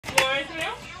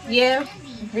Yeah,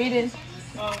 read it.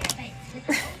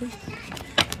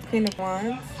 Queen of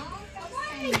Wands.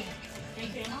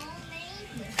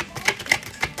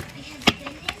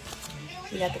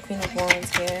 We got the Queen of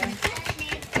Wands here.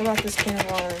 What about this Queen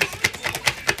of Wands?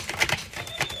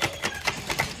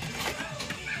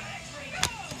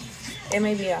 It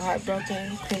may be a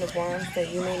heartbroken Queen of Wands that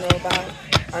you may know about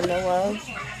or know of,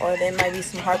 or there might be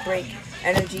some heartbreak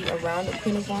energy around the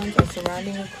Queen of Wands or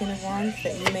surrounding the Queen of Wands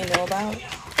that you may know about.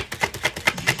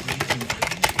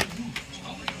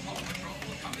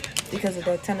 Because of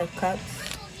the Ten of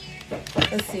Cups.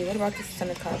 Let's see, what about this Ten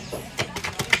of Cups?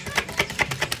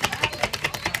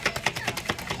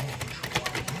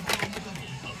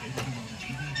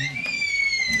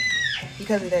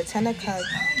 Because of their Ten of Cups,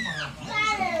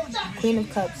 Queen of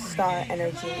Cups, star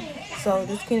energy. So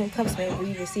this Queen of Cups may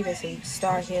be receiving some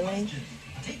star healing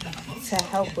to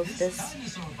help with this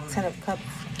Ten of Cups,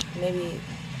 maybe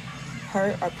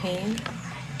hurt or pain.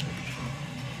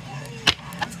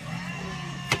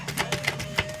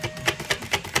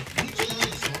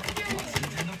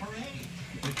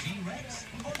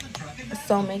 A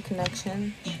soulmate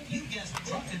connection.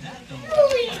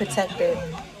 Protected.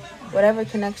 Whatever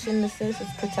connection this is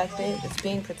protected. It's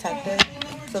being protected.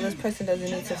 So this person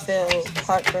doesn't need to feel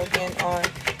heartbroken or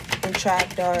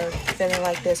entrapped or feeling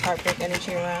like there's heartbreak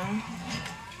energy around.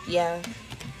 Yeah,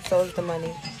 so is the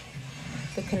money.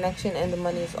 The connection and the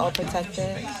money is all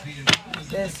protected.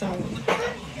 There's some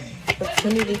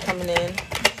opportunity coming in.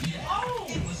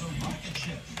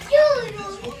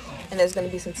 And there's going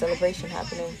to be some celebration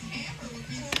happening.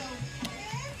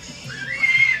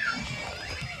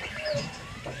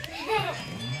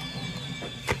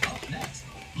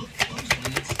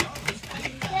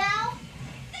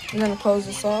 I'm going to close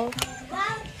this off.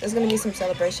 There's going to be some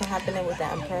celebration happening with the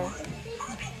Emperor.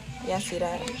 Y'all see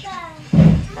that?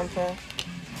 Emperor.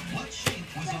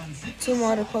 2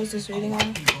 more to close this reading off.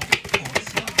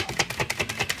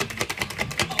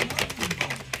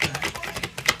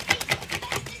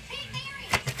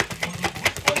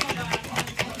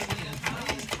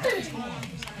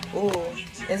 Ooh,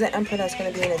 there's an Emperor that's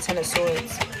going to be in a Ten of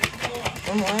Swords.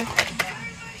 1 more.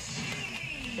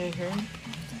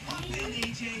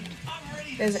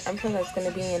 There's an Emperor that's going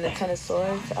to be in the Ten of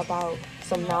Swords about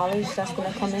some knowledge that's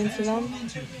going to come into them.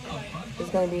 It's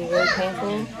going to be really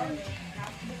painful.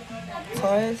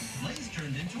 Taurus,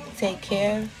 take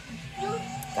care.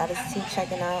 Gotta keep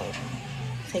checking out.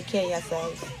 Take care of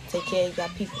yourselves. Take care of your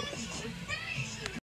people.